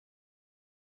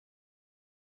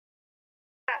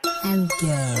and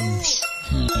girls.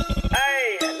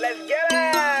 Hey, let's get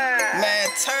it! Man,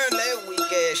 turn that weak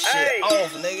ass shit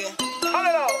off, nigga. Turn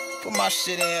it off. Put my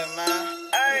shit in, man.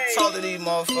 Hey. Talk to these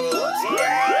motherfuckers.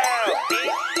 Yeah.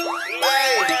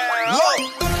 Hey, look,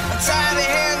 I'm tired of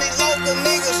hearing these local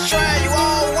niggas try you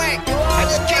all whack. I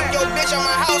just kicked your bitch on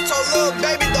my house, told little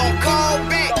baby don't call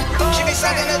back. She be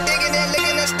sucking her dick and then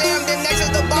licking her stem, then next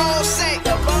is the ball sack.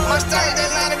 My style that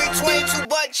line between two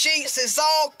butt cheeks is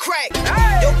all crack.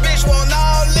 Your bitch want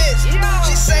all this.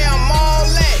 She say I'm all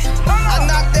that. I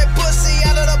knocked that pussy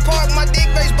out of the park, my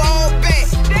dick baseball bat.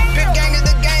 Pip gang is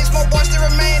the game, smoke boys still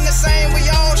remain the same, we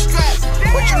all strapped.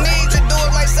 What you need to do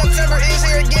is like September is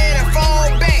here again and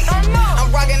fall back.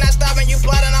 I'm rocking, not stopping, you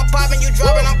plotting, I'm popping, you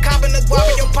dropping, I'm copping the guap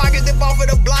in your pocket, dip off of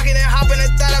the block and then hopping the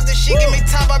thought after she give me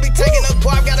top, I be taking the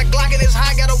guap, got a Glock and it's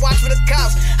hot, gotta watch for the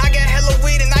cops. I got hella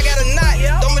weed and I got a knot,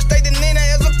 don't mistake the Nina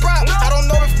as a prop. I don't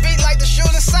know the feet like the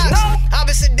shoes and socks.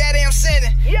 Obviously daddy I'm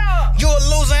sending, you a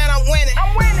loser and I'm winning.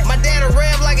 My dad a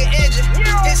rev like an engine,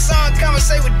 his son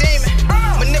conversate with demon,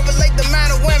 manipulate the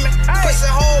mind of women, pussy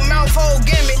whole mouth hole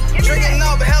gimme, drinking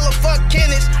up hella fuck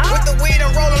kidneys, with the weed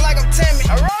and rolling like I'm Timmy.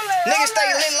 Niggas stay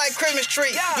lit like Christmas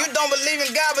tree. You don't believe in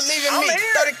God, believe in me.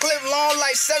 30 clip long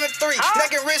like 7'3".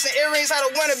 Neck and wrist and earrings, how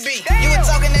the winter be. You were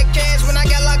talking that cash when I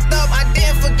got locked up. I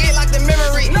didn't forget like the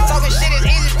memory. Talking shit is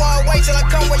easy, far away till I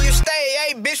come where you stay.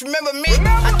 Hey, bitch, remember me?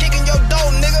 I kicking your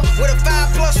dough, nigga, with a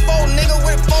 5+4 nigga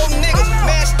with 4 niggas.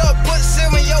 Masked up, put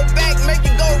silver in your back, make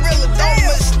you go realer. Don't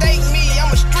mistake me, I'm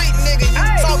a street nigga. You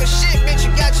talking shit, bitch,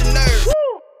 you got your nerve.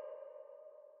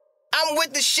 I'm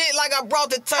with the shit like I brought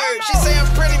the turd. She say I'm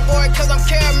pretty boy cause I'm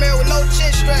caramel with no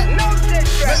chin strap.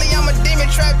 Really I'm a demon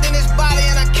trapped in this body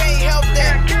and I can't help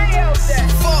that.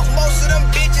 Fuck most of them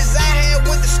bitches I had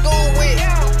went to school with.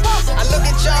 I look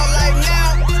at y'all like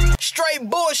now, straight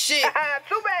bullshit.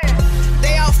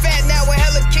 They all fat now with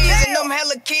hella kids and them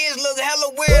hella kids look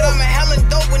hella weird. I'm a hella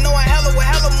dope with no hella with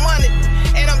hella money.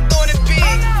 And I'm doing it big.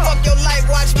 Fuck your life,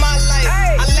 watch my life.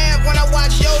 I laugh when I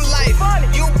watch your life.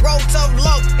 You broke, tough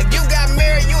luck. If you got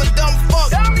married, you a dumb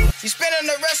fuck. You spending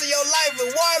the rest of your life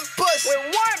with one puss.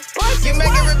 You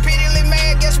make it repeatedly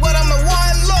mad, guess what? I'm the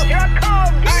one look.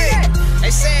 Hey,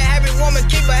 they saying happy woman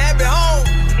keep a happy home.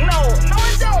 No,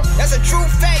 it don't. That's a true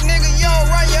fact, nigga. You don't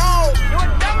run your own. You a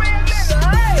dumbass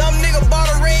nigga, Dumb nigga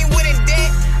bought a ring with it dead.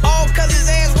 All cause his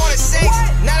ass wanted sex.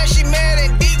 Now that she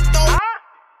married and deep throat.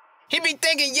 He be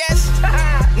thinking yes.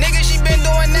 Nigga, she been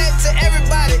doing that to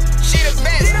everybody. She the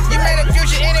best. You made a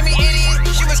future enemy idiot.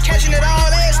 She was catching it all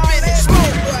ass spit.